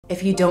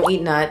if you don't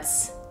eat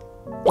nuts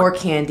or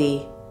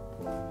candy,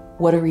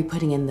 what are we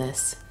putting in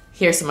this?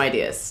 Here's some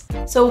ideas.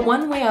 So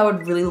one way I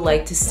would really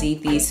like to see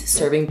these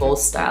serving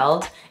bowls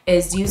styled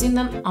is using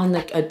them on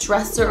like a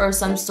dresser or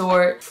some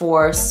sort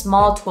for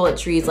small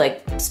toiletries,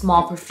 like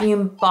small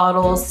perfume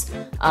bottles,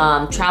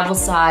 travel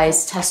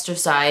size, tester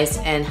size,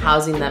 and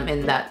housing them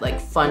in that like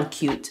fun,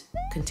 cute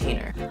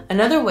container.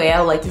 Another way I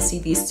would like to see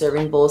these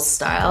serving bowls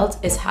styled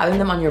is having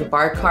them on your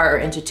bar cart or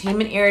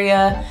entertainment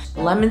area,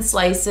 lemon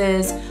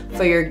slices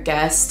for your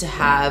guests to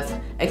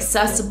have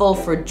accessible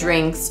for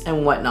drinks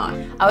and whatnot.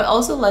 I would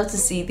also love to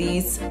see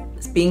these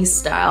being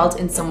styled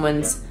in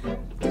someone's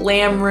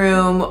glam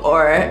room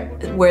or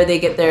where they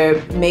get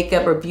their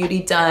makeup or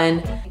beauty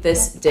done.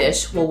 This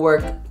dish will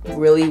work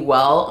really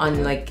well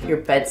on like your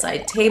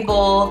bedside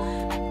table.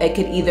 It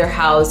could either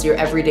house your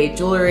everyday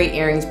jewelry,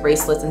 earrings,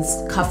 bracelets, and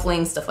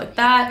cufflinks, stuff like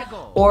that,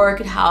 or it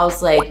could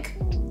house like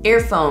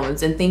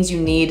earphones and things you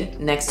need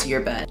next to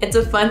your bed. It's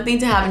a fun thing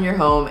to have in your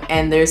home,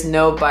 and there's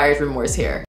no buyer's remorse here.